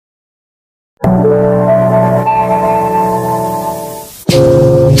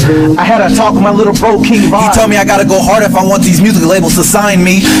I had a talk with my little bro, King Von. He told me I gotta go hard if I want these music labels to sign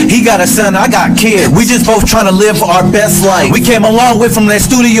me. He got a son, I got kids. We just both trying to live our best life. We came a long way from that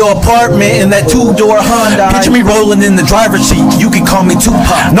studio apartment in that two-door Honda. Picture me rolling in the driver's seat. You can call me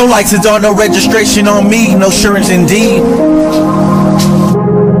Tupac. No license or no registration on me. No insurance indeed.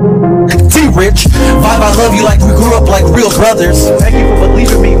 Rich vibe, I love you like we grew up like real brothers. Thank you for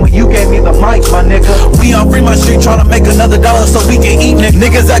believing me when you gave me the mic, my nigga. We on Fremont Street trying to make another dollar so we can eat, nigga.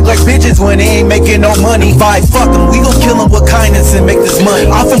 Niggas act like bitches when they ain't making no money. Vibe, fuck them, we gon' kill them with kindness and make this money.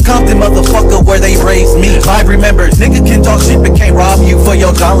 I'm from Compton, motherfucker, where they raised me. Vibe remembers, nigga can talk shit but can't rob you for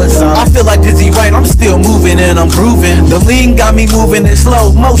your dollar sign. I feel like Dizzy Wright, I'm still moving and I'm grooving. The lean got me moving in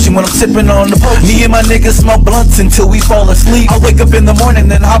slow motion when I'm sipping on the potion. Me and my niggas smoke blunts until we fall asleep. I wake up in the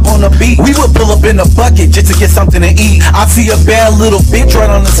morning then hop on the beat. We would pull up in a bucket just to get something to eat. I see a bad little bitch right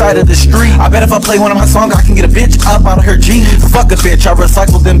on the side of the street. I bet if I play one of my songs, I can get a bitch up out of her jeans. Fuck a bitch, I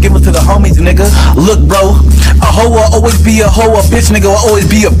recycle them, give them to the homies, nigga. Look, bro, a hoe will always be a hoe, a bitch nigga will always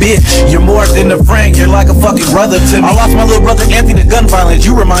be a bitch. You're more than a friend, you're like a fucking brother to me. I lost my little brother Anthony to gun violence,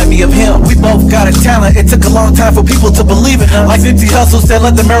 you remind me of him. We both got a talent, it took a long time for people to believe in us. Like Nipsey Hussle said,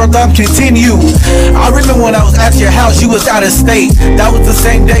 let the marathon continue. I remember when I was at your house, you was out of state. That was the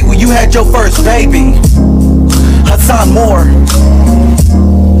same day when you had your first baby. Hassan Moore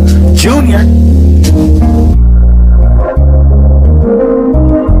Jr.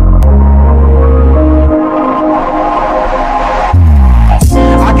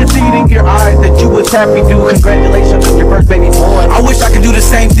 I can see it in your eyes that you was happy, dude. Congratulations on your first baby boy. I wish I could do the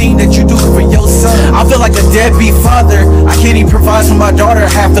same thing that you do for your son. I feel like a deadbeat father. I can't even provide for my daughter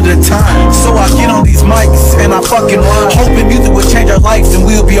half of the time. So I get on these mics and I fucking rhyme, hoping music will change our lives and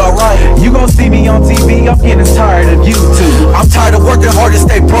we'll be alright. You gon' see me on TV, I'm getting tired of you too. I'm tired of working hard to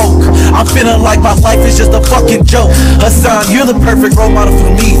stay broke. I'm feeling like my life is just a fucking joke. Hassan, you're the perfect role model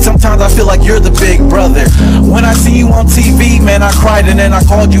for me. Sometimes I feel like you're the big brother. When I see you on TV, man, I cried and then I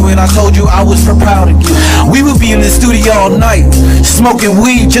called you and I told you I was proud of you. We would be in the studio all night, smoking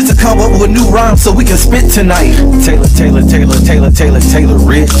weed just to come up with new rhymes so we can spit tonight. Taylor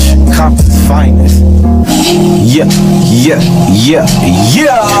Rich, Compton's finest. Yeah.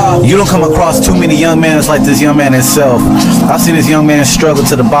 You don't come across too many young men like this young man himself. I've seen this young man struggle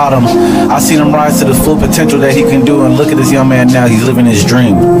to the bottom. I've seen him rise to the full potential that he can do, and look at this young man now, he's living his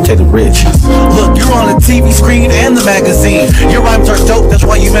dream. Taylor Rich. Look, you're on the TV screen and the magazine. Your rhymes are dope, that's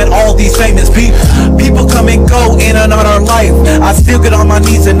why you met all these famous people. People come and go in and out our life. I still get on my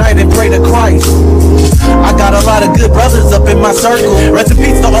knees at night and pray to Christ. I got a lot of good brothers up in my circle. Rest in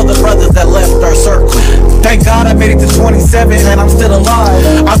peace to all the brothers that left our circle. Thank God I made it to 27 and I'm still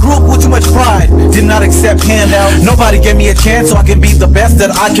alive. I grew up with too much pride, did not accept handouts. Nobody gave me a chance so I can be the best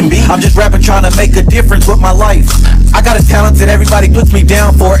that I can be. I'm just rapping trying to make a difference with my life. I got a talent that everybody puts me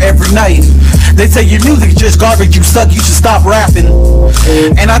down for every night. They say your music's just garbage, you suck, you should stop rapping.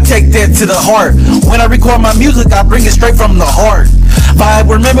 And I take that to the heart. When I record my music, I bring it straight from the heart. Vibe,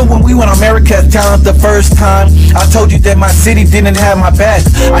 remember when we went on America's Talent the first time? I told you that my city didn't have my back.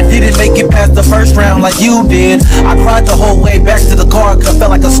 I didn't make it past the first round like you did. I cried the whole way back to the car cause I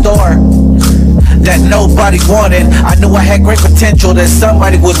felt like a star that nobody wanted. I knew I had great potential that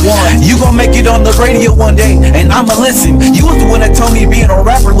somebody would want. You gon' make it on the radio one day and I'ma listen. You was the one that told me being a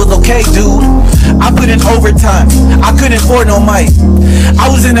rapper was okay, dude. I put in overtime, I couldn't afford no mic. I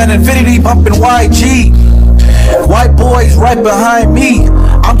was in that Infinity bumping YG. White boys right behind me.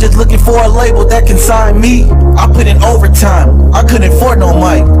 I'm just looking for a label that can sign me. I put in overtime, I couldn't afford no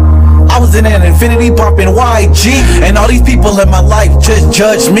mic. I was in an Infinity bumping YG, and all these people in my life just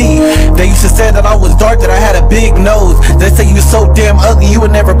judged me. They used to say that I was dark, that I had a big nose. They say you so damn ugly, you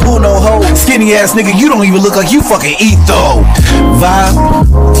would never pull no hoe. Skinny ass nigga, you don't even look like you fucking eat though. Vibe,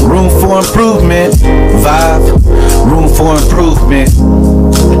 room for improvement. Vibe, room for improvement.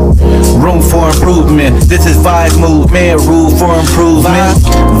 Room for improvement. This is Vibe Movement. Room for improvement.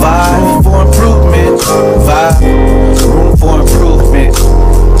 Vibe for improvement. Vibe, room for improvement.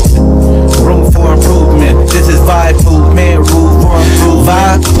 Room for improvement. This is Vibe